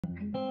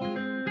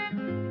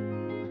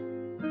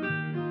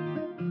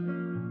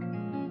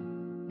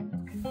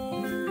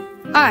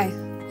Hi,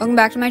 welcome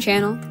back to my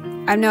channel.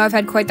 I know I've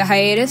had quite the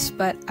hiatus,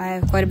 but I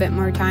have quite a bit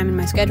more time in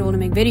my schedule to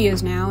make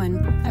videos now,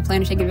 and I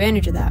plan to take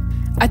advantage of that.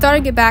 I thought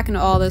I'd get back into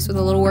all this with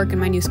a little work in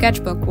my new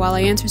sketchbook while I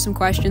answer some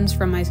questions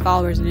from my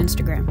followers on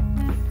Instagram.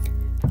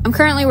 I'm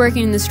currently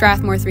working in the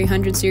Strathmore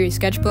 300 series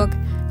sketchbook,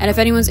 and if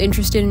anyone's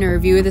interested in a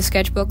review of this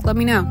sketchbook, let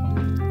me know.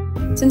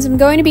 Since I'm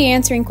going to be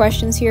answering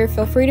questions here,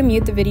 feel free to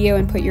mute the video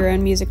and put your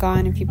own music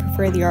on if you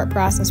prefer the art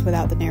process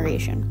without the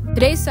narration.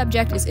 Today's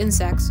subject is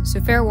insects,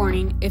 so fair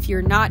warning, if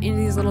you're not into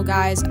these little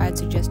guys, I'd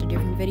suggest a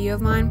different video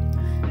of mine,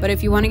 but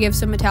if you want to give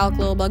some metallic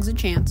little bugs a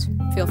chance,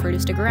 feel free to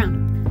stick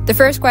around. The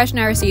first question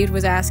I received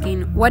was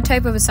asking what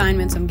type of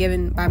assignments I'm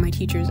given by my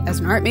teachers as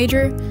an art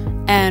major,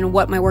 and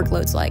what my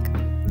workload's like.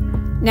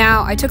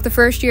 Now, I took the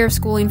first year of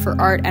schooling for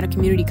art at a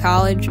community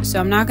college, so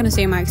I'm not going to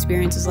say my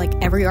experience is like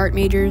every art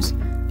major's.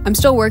 I'm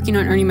still working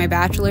on earning my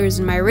bachelor's,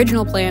 and my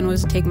original plan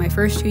was to take my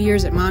first 2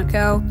 years at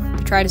Montco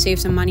to try to save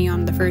some money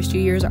on the first 2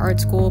 years of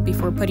art school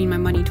before putting my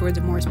money towards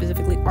a more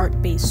specifically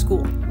art-based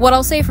school. What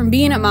I'll say from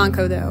being at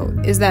Montco, though,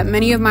 is that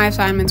many of my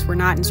assignments were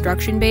not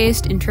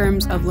instruction-based in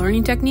terms of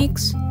learning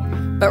techniques,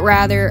 but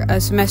rather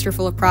a semester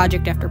full of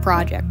project after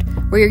project,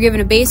 where you're given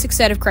a basic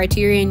set of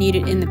criteria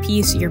needed in the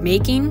piece you're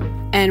making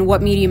and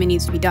what medium it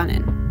needs to be done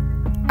in.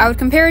 I would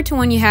compare it to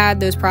when you had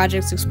those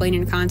projects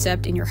explaining a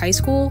concept in your high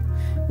school,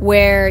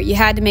 where you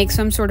had to make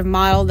some sort of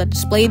model that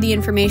displayed the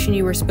information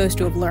you were supposed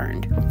to have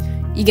learned.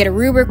 You get a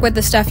rubric with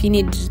the stuff you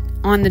need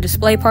on the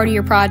display part of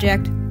your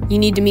project, you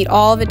need to meet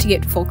all of it to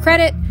get full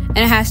credit, and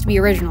it has to be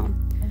original.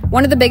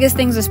 One of the biggest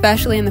things,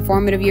 especially in the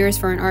formative years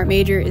for an art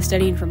major, is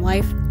studying from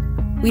life.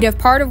 We'd have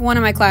part of one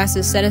of my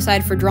classes set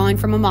aside for drawing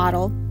from a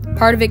model,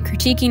 part of it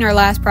critiquing our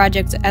last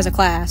projects as a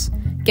class,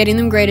 getting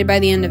them graded by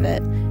the end of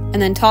it, and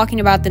then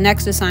talking about the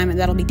next assignment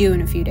that'll be due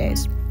in a few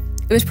days.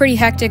 It was pretty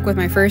hectic with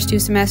my first 2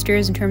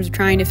 semesters in terms of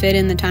trying to fit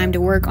in the time to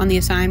work on the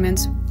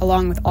assignments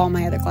along with all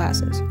my other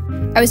classes.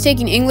 I was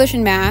taking English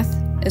and math,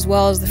 as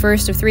well as the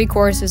first of 3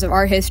 courses of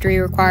art history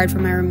required for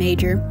my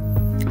major,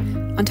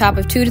 on top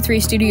of 2 to 3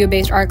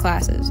 studio-based art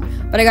classes,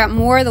 but I got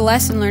more of the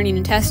lesson learning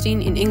and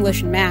testing in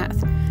English and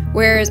math,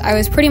 whereas I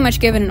was pretty much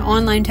given an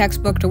online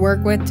textbook to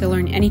work with to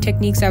learn any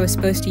techniques I was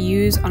supposed to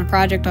use on a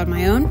project on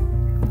my own,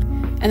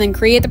 and then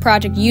create the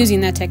project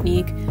using that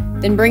technique,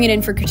 then bring it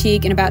in for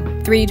critique in about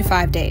 3 to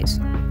 5 days.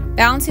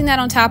 Balancing that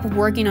on top of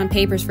working on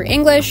papers for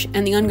English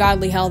and the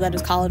ungodly hell that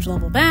is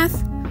college-level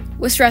math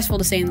was stressful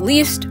to say the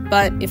least,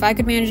 but if I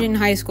could manage it in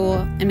high school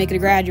and make it to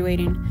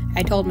graduating,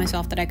 I told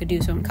myself that I could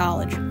do so in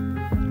college.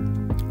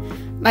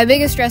 My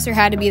biggest stressor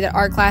had to be that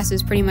art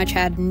classes pretty much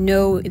had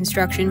no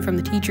instruction from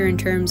the teacher in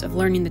terms of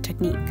learning the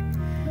technique.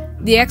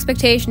 The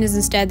expectation is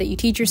instead that you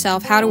teach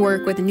yourself how to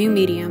work with a new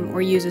medium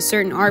or use a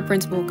certain art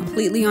principle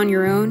completely on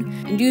your own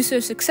and do so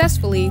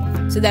successfully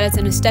so that it's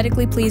an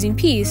aesthetically pleasing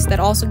piece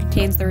that also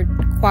contains the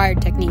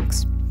required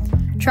techniques.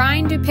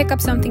 Trying to pick up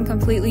something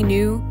completely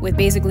new with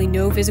basically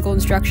no physical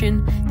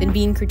instruction, then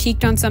being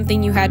critiqued on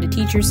something you had to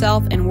teach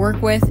yourself and work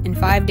with in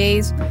 5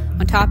 days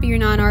on top of your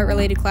non-art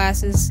related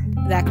classes,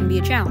 that can be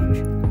a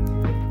challenge.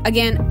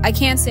 Again, I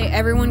can't say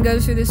everyone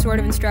goes through this sort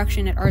of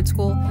instruction at art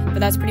school, but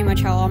that's pretty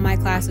much how all my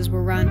classes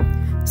were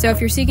run. So if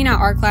you're seeking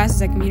out art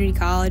classes at community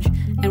college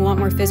and want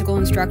more physical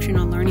instruction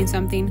on learning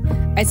something,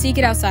 I'd seek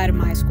it outside of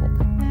my school.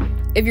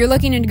 If you're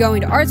looking into going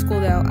to art school,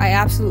 though, I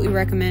absolutely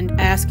recommend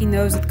asking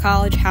those at the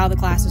college how the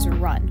classes are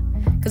run.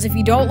 Because if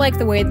you don't like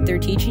the way that they're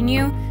teaching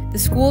you, the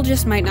school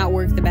just might not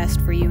work the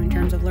best for you in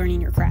terms of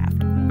learning your craft.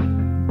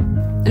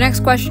 The next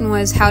question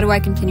was, how do I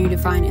continue to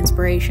find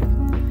inspiration?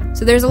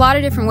 So there's a lot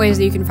of different ways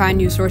that you can find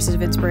new sources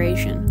of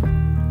inspiration.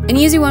 An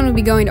easy one would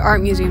be going to art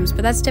museums,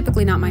 but that's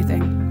typically not my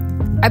thing.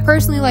 I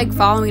personally like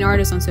following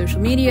artists on social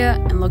media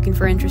and looking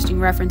for interesting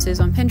references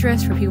on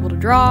Pinterest for people to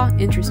draw,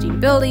 interesting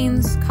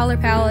buildings, color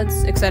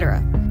palettes, etc.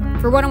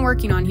 For what I'm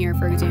working on here,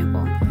 for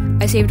example,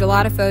 I saved a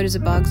lot of photos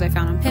of bugs I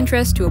found on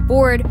Pinterest to a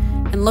board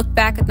and looked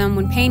back at them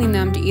when painting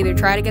them to either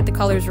try to get the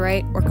colors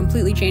right or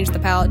completely change the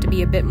palette to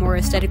be a bit more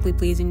aesthetically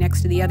pleasing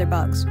next to the other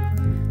bugs.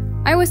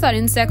 I always thought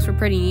insects were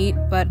pretty neat,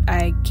 but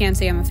I can't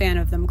say I'm a fan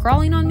of them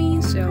crawling on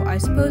me, so I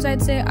suppose I'd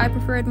say I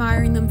prefer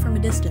admiring them from a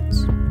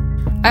distance.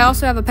 I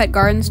also have a pet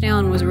garden snail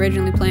and was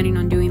originally planning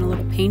on doing a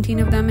little painting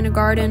of them in a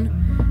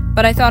garden,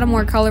 but I thought a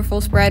more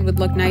colorful spread would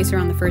look nicer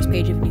on the first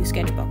page of a new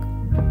sketchbook.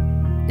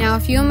 Now, a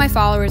few of my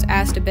followers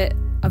asked a bit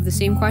of the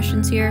same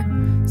questions here,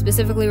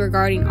 specifically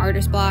regarding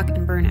artist block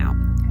and burnout.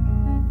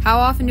 How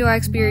often do I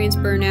experience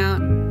burnout,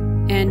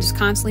 and does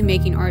constantly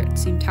making art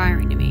seem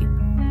tiring to me?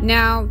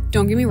 Now,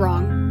 don't get me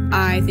wrong,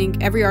 I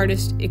think every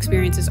artist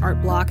experiences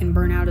art block and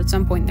burnout at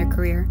some point in their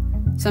career,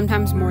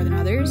 sometimes more than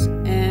others,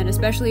 and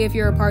especially if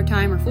you're a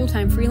part-time or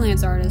full-time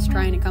freelance artist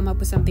trying to come up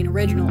with something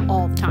original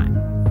all the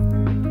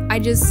time. I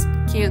just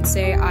can't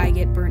say I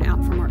get burnt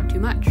out from art too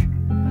much.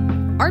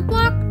 Art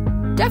block?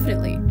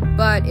 Definitely,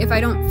 but if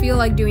I don't feel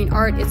like doing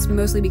art, it's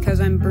mostly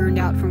because I'm burned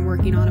out from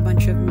working on a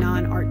bunch of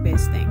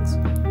non-art-based things.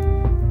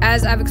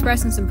 As I've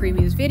expressed in some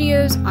previous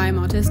videos, I'm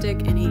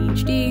autistic and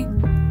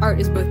ADHD. Art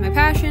is both my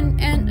passion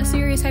and a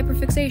serious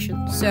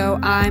hyperfixation, so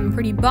I'm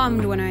pretty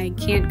bummed when I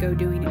can't go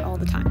doing it all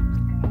the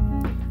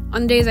time.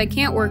 On days I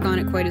can't work on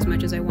it quite as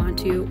much as I want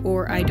to,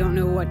 or I don't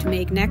know what to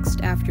make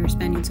next after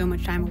spending so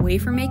much time away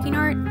from making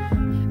art,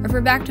 I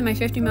refer back to my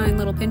 50 million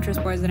little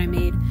Pinterest boards that I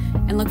made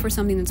and look for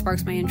something that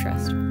sparks my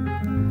interest.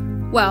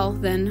 Well,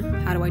 then,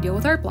 how do I deal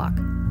with art block?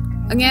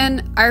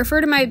 Again, I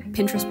refer to my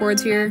Pinterest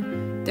boards here.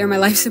 They're my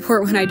life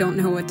support when I don't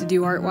know what to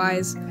do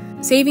art-wise.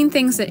 Saving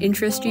things that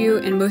interest you,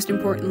 and most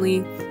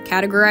importantly,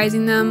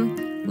 categorizing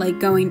them, like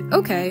going,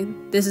 okay,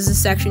 this is a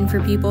section for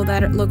people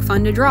that look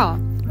fun to draw,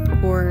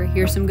 or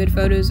here's some good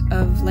photos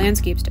of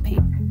landscapes to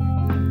paint.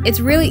 It's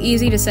really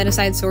easy to set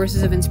aside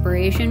sources of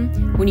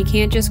inspiration when you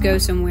can't just go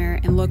somewhere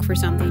and look for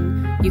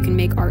something you can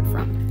make art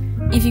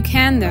from. If you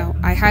can, though,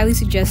 I highly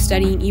suggest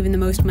studying even the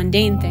most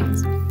mundane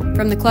things,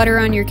 from the clutter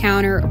on your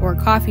counter or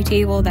coffee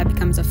table that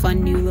becomes a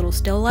fun new little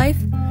still life,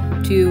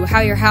 to how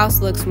your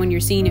house looks when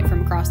you're seeing it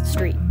from across the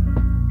street.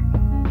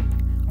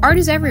 Art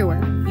is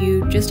everywhere,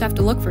 you just have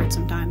to look for it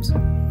sometimes.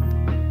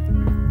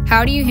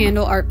 How do you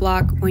handle art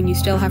block when you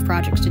still have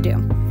projects to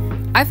do?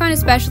 I find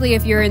especially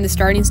if you're in the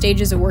starting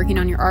stages of working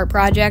on your art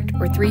project,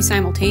 or 3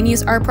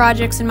 simultaneous art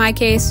projects in my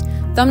case,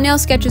 thumbnail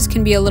sketches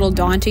can be a little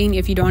daunting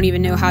if you don't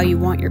even know how you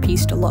want your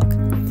piece to look.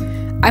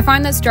 I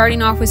find that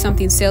starting off with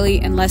something silly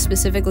and less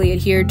specifically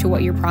adhered to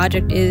what your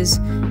project is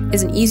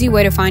an easy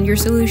way to find your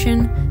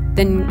solution,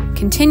 then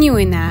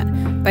continuing that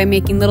by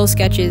making little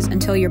sketches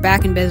until you're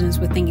back in business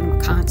with thinking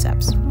about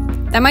concepts.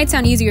 That might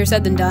sound easier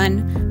said than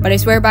done, but I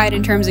swear by it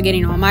in terms of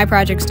getting all my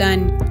projects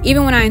done,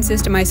 even when I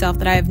insist to myself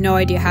that I have no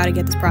idea how to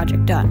get this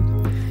project done.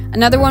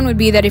 Another one would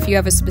be that if you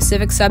have a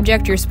specific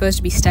subject you're supposed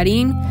to be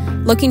studying,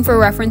 looking for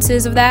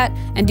references of that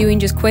and doing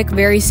just quick,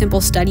 very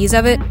simple studies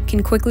of it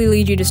can quickly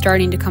lead you to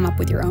starting to come up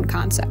with your own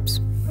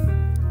concepts.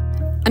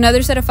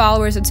 Another set of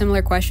followers had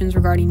similar questions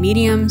regarding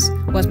mediums.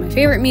 What's my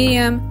favorite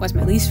medium? What's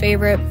my least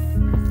favorite?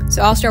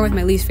 So I'll start with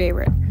my least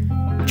favorite.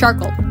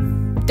 Charcoal.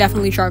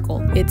 Definitely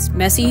charcoal. It's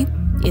messy.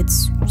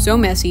 It's so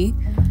messy.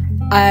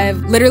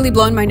 I've literally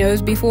blown my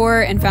nose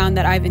before and found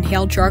that I've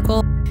inhaled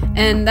charcoal,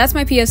 and that's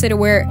my PSA to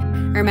wear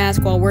a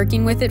mask while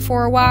working with it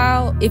for a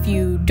while if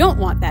you don't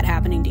want that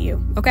happening to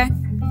you, okay?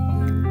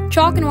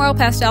 Chalk and oil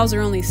pastels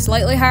are only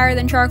slightly higher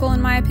than charcoal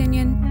in my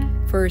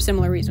opinion, for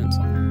similar reasons.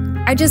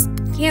 I just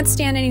can't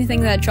stand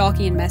anything that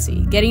chalky and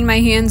messy. Getting my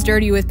hands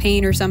dirty with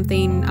paint or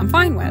something, I'm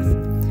fine with.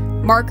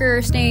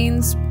 Marker,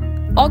 stains,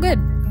 all good.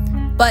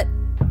 But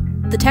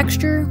the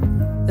texture,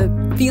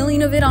 the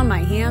feeling of it on my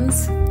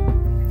hands,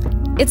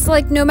 it's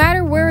like no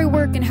matter where I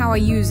work and how I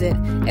use it,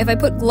 if I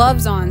put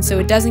gloves on so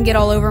it doesn't get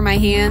all over my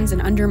hands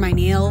and under my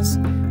nails,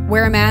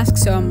 wear a mask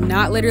so I'm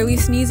not literally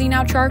sneezing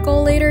out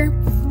charcoal later,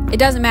 it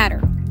doesn't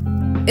matter.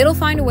 It'll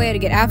find a way to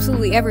get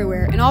absolutely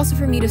everywhere, and also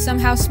for me to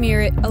somehow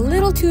smear it a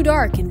little too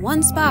dark in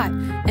one spot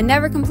and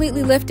never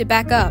completely lift it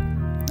back up.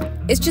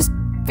 It's just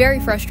very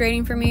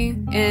frustrating for me,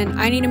 and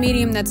I need a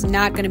medium that's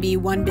not going to be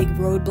one big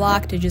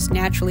roadblock to just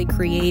naturally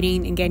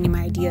creating and getting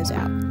my ideas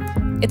out.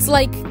 It's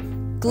like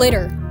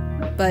glitter,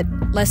 but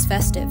less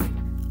festive.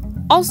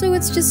 Also,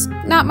 it's just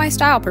not my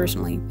style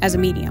personally, as a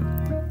medium.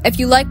 If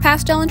you like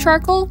pastel and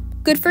charcoal,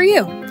 good for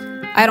you.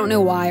 I don't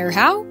know why or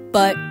how,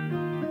 but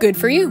good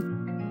for you.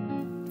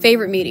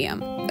 Favorite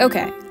medium.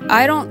 Okay,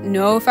 I don't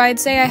know if I'd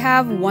say I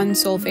have one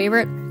sole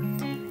favorite.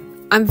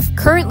 I've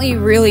currently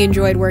really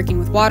enjoyed working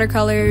with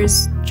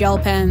watercolors, gel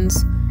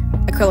pens,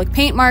 acrylic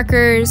paint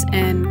markers,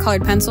 and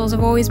colored pencils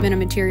have always been a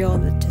material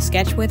to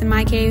sketch with in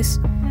my case,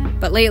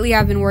 but lately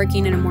I've been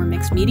working in a more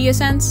mixed media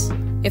sense.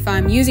 If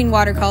I'm using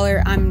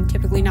watercolor, I'm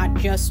typically not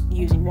just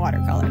using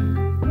watercolor.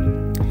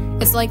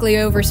 It's likely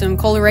over some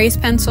coal erase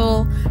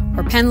pencil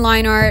or pen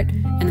line art,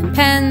 and then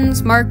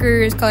pens,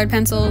 markers, colored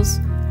pencils.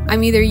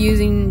 I'm either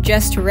using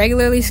just to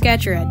regularly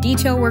sketch or add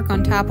detail work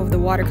on top of the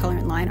watercolor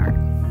and line art.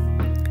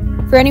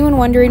 For anyone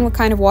wondering what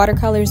kind of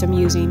watercolors I'm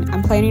using,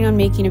 I'm planning on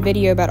making a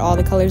video about all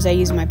the colors I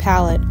use in my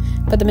palette,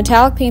 but the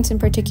metallic paints in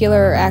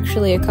particular are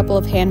actually a couple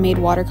of handmade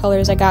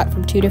watercolors I got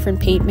from 2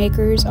 different paint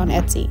makers on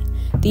Etsy,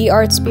 The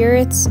Art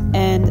Spirits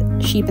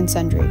and Sheep and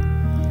Sundry.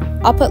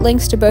 I'll put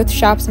links to both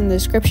shops in the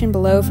description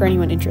below for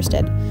anyone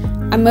interested.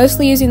 I'm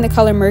mostly using the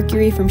color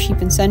Mercury from Sheep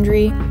and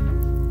Sundry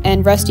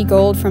and Rusty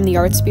Gold from the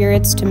Art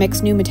Spirits to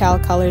mix new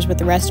metallic colors with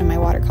the rest of my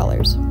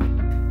watercolors.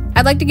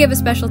 I'd like to give a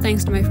special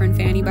thanks to my friend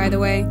Fanny, by the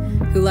way,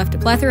 who left a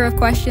plethora of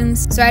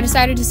questions, so I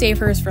decided to save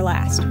hers for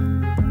last.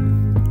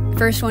 The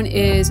first one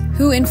is,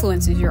 who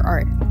influences your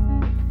art?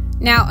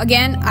 Now,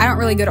 again, I don't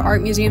really go to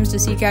art museums to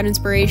seek out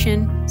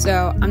inspiration,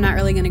 so I'm not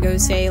really going to go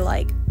say,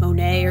 like,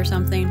 Monet or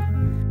something.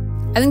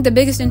 I think the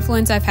biggest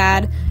influence I've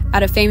had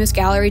out of famous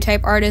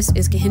gallery-type artists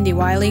is Kehinde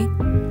Wiley.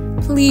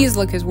 Please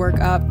look his work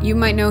up. You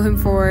might know him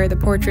for the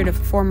portrait of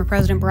former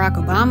President Barack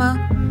Obama.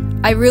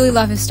 I really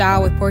love his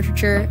style with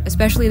portraiture,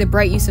 especially the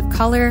bright use of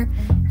color,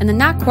 and the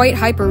not quite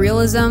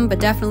hyper-realism, but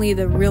definitely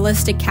the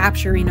realistic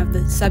capturing of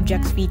the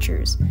subject's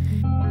features.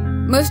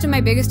 Most of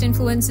my biggest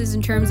influences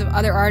in terms of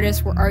other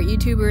artists were art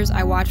YouTubers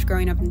I watched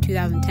growing up in the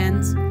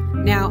 2010s.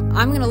 Now,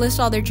 I'm going to list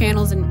all their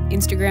channels and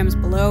Instagrams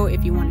below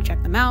if you want to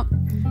check them out.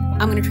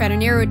 I'm going to try to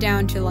narrow it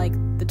down to like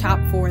the top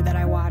 4 that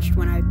I watched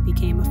when I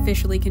became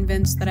officially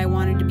convinced that I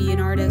wanted to be an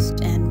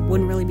artist and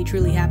wouldn't really be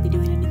truly happy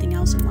doing anything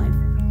else in life.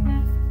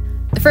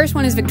 The first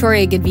one is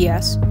Victoria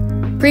Gedvillas.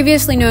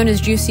 Previously known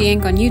as Juicy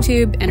Ink on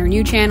YouTube, and her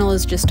new channel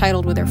is just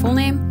titled with her full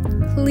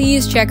name.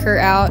 Please check her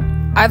out.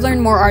 I've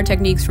learned more art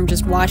techniques from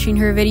just watching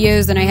her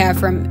videos than I have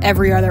from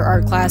every other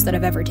art class that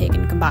I've ever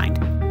taken combined,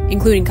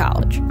 including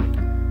college.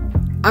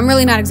 I'm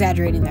really not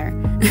exaggerating there.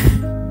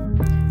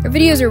 Her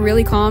videos are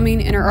really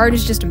calming, and her art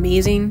is just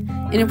amazing,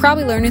 and you'll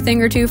probably learn a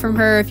thing or two from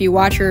her if you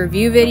watch her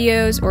review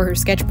videos or her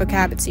Sketchbook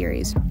Habit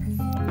series.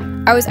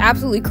 I was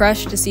absolutely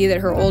crushed to see that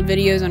her old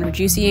videos on her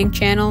Juicy Ink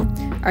channel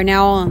are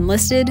now all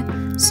unlisted,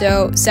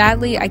 so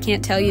sadly I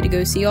can't tell you to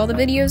go see all the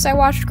videos I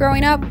watched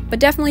growing up, but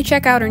definitely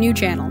check out her new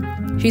channel.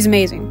 She's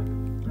amazing.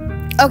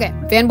 Okay,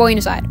 fanboying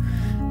aside,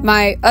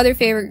 my other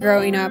favorite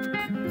growing up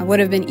would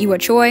have been Iwa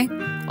Choi,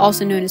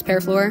 also known as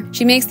Perflor.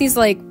 She makes these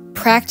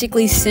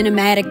practically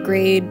cinematic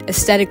grade,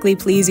 aesthetically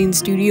pleasing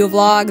studio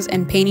vlogs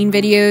and painting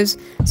videos,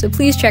 so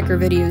please check her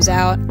videos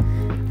out.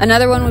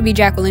 Another one would be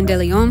Jacqueline De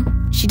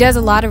Leon. She does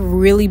a lot of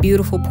really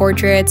beautiful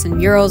portraits and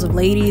murals of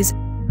ladies.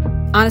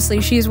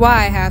 Honestly, she's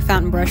why I have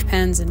fountain brush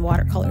pens and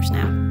watercolors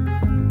now.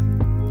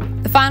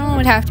 The final one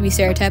would have to be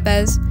Sarah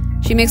Tepes.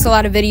 She makes a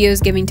lot of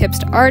videos giving tips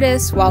to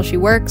artists while she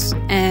works,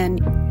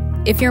 and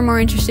if you're more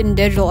interested in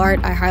digital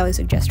art, I highly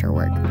suggest her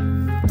work.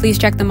 Please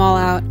check them all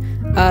out.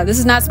 This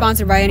is not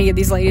sponsored by any of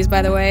these ladies,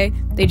 by the way.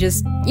 They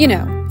just,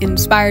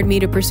 inspired me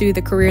to pursue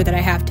the career that I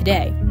have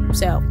today.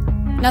 So,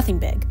 nothing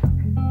big.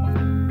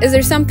 Is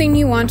there something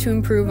you want to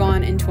improve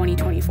on in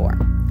 2024?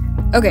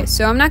 Okay,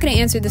 so I'm not going to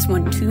answer this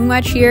one too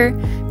much here,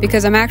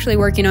 because I'm actually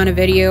working on a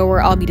video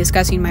where I'll be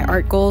discussing my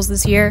art goals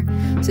this year,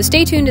 so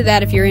stay tuned to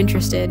that if you're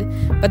interested.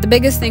 But the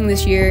biggest thing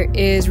this year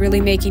is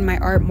really making my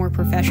art more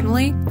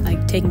professionally,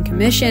 like taking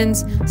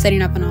commissions,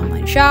 setting up an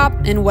online shop,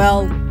 and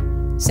well,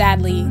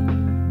 sadly,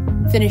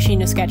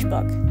 finishing a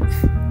sketchbook.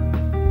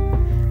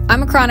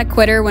 I'm a chronic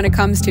quitter when it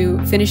comes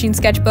to finishing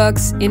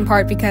sketchbooks, in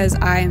part because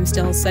I am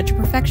still such a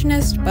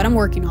perfectionist, but I'm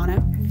working on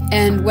it.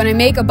 And when I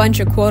make a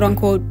bunch of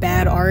quote-unquote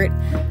bad art,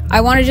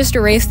 I want to just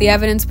erase the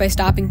evidence by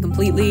stopping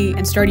completely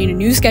and starting a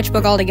new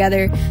sketchbook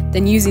altogether,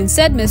 then using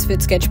said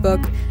misfit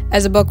sketchbook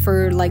as a book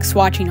for,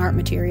 swatching art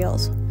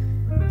materials.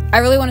 I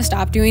really want to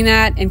stop doing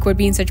that and quit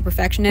being such a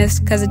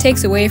perfectionist, because it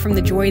takes away from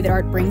the joy that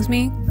art brings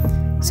me.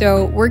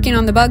 So working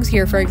on the bugs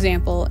here, for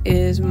example,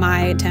 is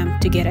my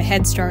attempt to get a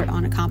head start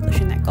on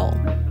accomplishing that goal.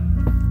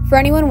 For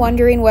anyone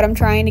wondering what I'm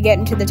trying to get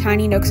into the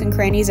tiny nooks and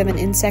crannies of an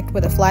insect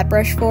with a flat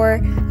brush for,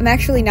 I'm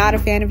actually not a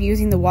fan of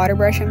using the water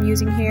brush I'm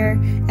using here,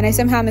 and I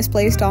somehow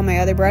misplaced all my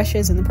other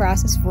brushes in the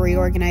process of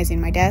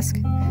reorganizing my desk.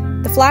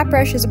 The flat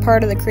brush is a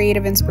part of the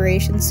Creative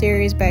Inspirations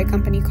series by a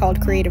company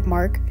called Creative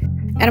Mark,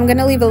 and I'm going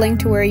to leave a link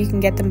to where you can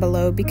get them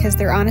below because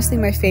they're honestly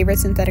my favorite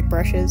synthetic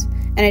brushes,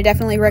 and I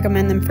definitely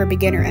recommend them for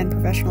beginner and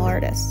professional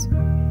artists.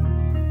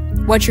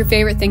 What's your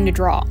favorite thing to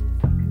draw?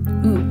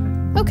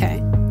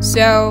 Okay.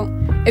 So,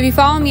 if you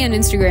follow me on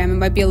Instagram, it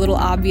might be a little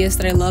obvious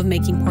that I love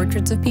making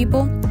portraits of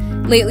people.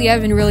 Lately,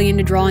 I've been really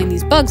into drawing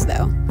these bugs,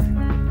 though.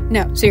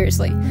 No,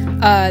 seriously.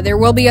 There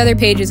will be other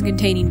pages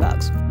containing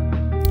bugs.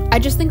 I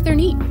just think they're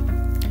neat.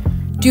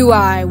 Do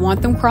I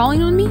want them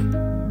crawling on me?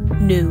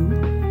 No.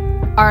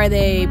 Are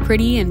they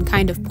pretty and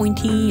kind of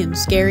pointy and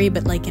scary,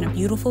 but in a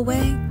beautiful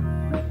way?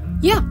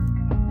 Yeah.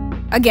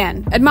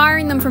 Again,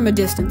 admiring them from a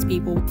distance,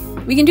 people.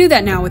 We can do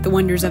that now with the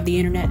wonders of the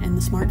internet and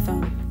the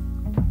smartphone.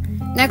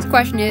 Next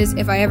question is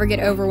if I ever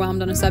get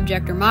overwhelmed on a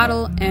subject or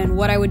model, and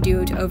what I would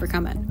do to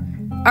overcome it.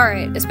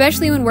 Alright,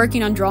 especially when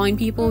working on drawing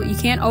people, you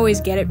can't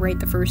always get it right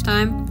the first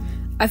time.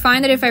 I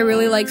find that if I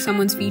really like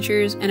someone's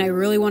features and I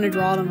really want to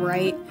draw them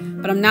right,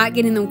 but I'm not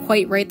getting them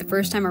quite right the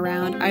first time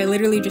around, I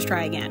literally just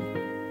try again.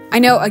 I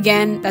know,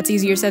 again, that's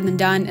easier said than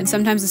done, and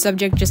sometimes the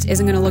subject just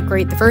isn't going to look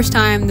great the first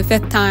time, the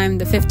 5th time,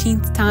 the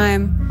 15th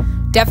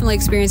time. Definitely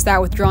experienced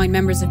that with drawing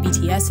members of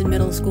BTS in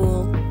middle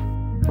school.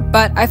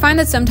 But I find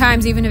that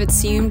sometimes, even if it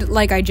seemed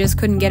like I just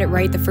couldn't get it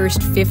right the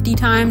first 50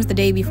 times the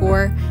day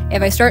before,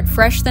 if I start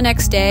fresh the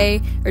next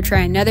day, or try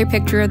another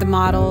picture of the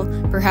model,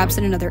 perhaps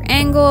at another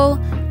angle,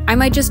 I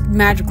might just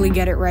magically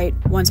get it right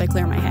once I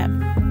clear my head.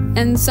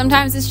 And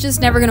sometimes it's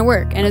just never gonna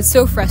work, and it's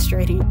so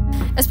frustrating.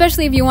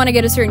 Especially if you want to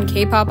get a certain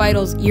K-pop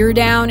idol's ear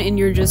down, and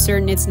you're just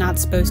certain it's not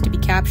supposed to be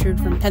captured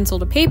from pencil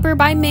to paper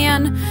by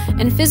man,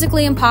 and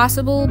physically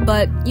impossible,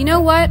 but you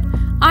know what?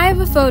 I have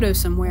a photo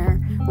somewhere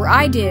where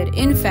I did,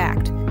 in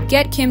fact,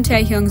 get Kim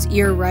Taehyung's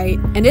ear right,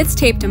 and it's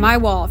taped to my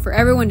wall for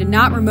everyone to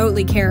not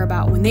remotely care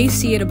about when they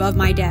see it above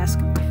my desk.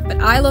 But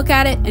I look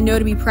at it and know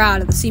to be proud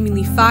of the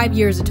seemingly 5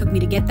 years it took me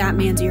to get that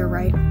man's ear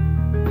right.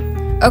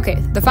 Okay,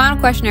 the final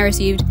question I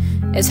received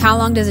is how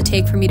long does it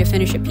take for me to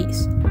finish a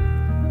piece?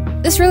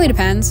 This really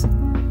depends.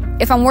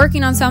 If I'm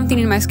working on something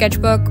in my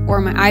sketchbook or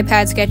my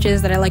iPad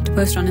sketches that I like to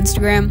post on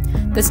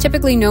Instagram, that's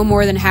typically no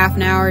more than half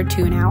an hour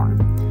to an hour.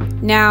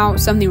 Now,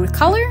 something with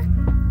color?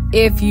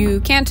 If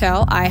you can't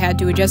tell, I had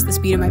to adjust the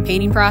speed of my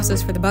painting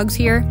process for the bugs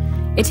here.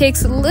 It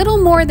takes a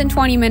little more than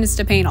 20 minutes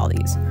to paint all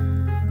these.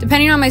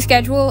 Depending on my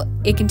schedule,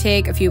 it can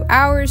take a few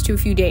hours to a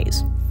few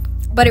days.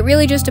 But it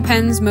really just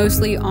depends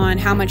mostly on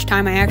how much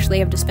time I actually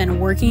have to spend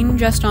working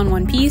just on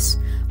one piece,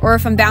 or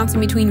if I'm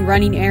bouncing between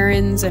running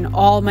errands and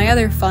all my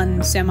other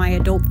fun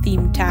semi-adult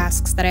themed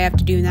tasks that I have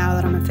to do now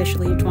that I'm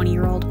officially a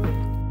 20-year-old.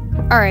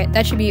 Alright,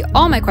 that should be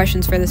all my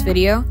questions for this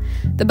video.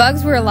 The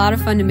bugs were a lot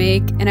of fun to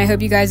make, and I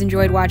hope you guys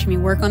enjoyed watching me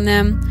work on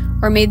them,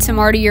 or made some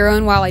art of your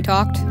own while I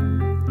talked.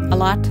 A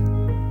lot.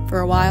 For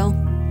a while.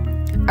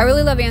 I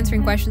really love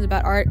answering questions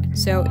about art,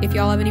 so if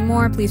y'all have any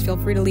more, please feel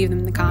free to leave them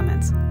in the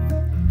comments.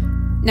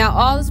 Now,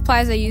 all the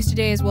supplies I used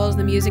today, as well as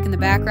the music in the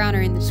background,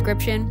 are in the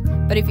description,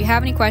 but if you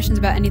have any questions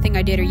about anything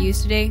I did or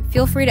used today,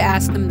 feel free to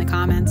ask them in the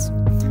comments.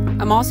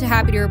 I'm also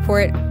happy to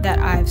report that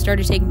I've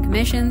started taking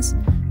commissions,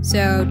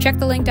 so check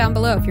the link down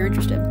below if you're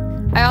interested.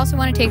 I also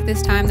want to take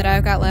this time that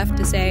I've got left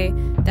to say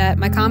that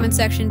my comment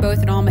section,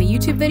 both in all my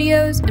YouTube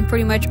videos and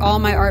pretty much all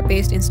my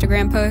art-based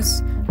Instagram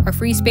posts, are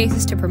free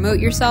spaces to promote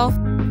yourself,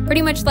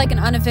 pretty much like an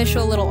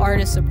unofficial little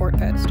artist support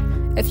post.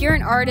 If you're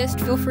an artist,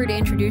 feel free to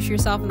introduce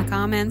yourself in the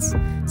comments,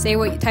 say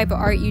what type of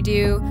art you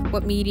do,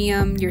 what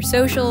medium, your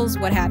socials,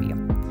 what have you.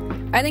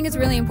 I think it's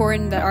really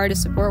important that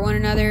artists support one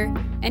another,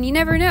 and you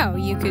never know,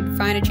 you could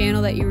find a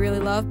channel that you really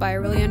love by a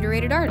really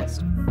underrated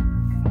artist.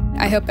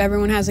 I hope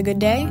everyone has a good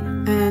day,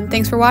 and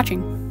thanks for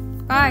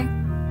watching. Bye!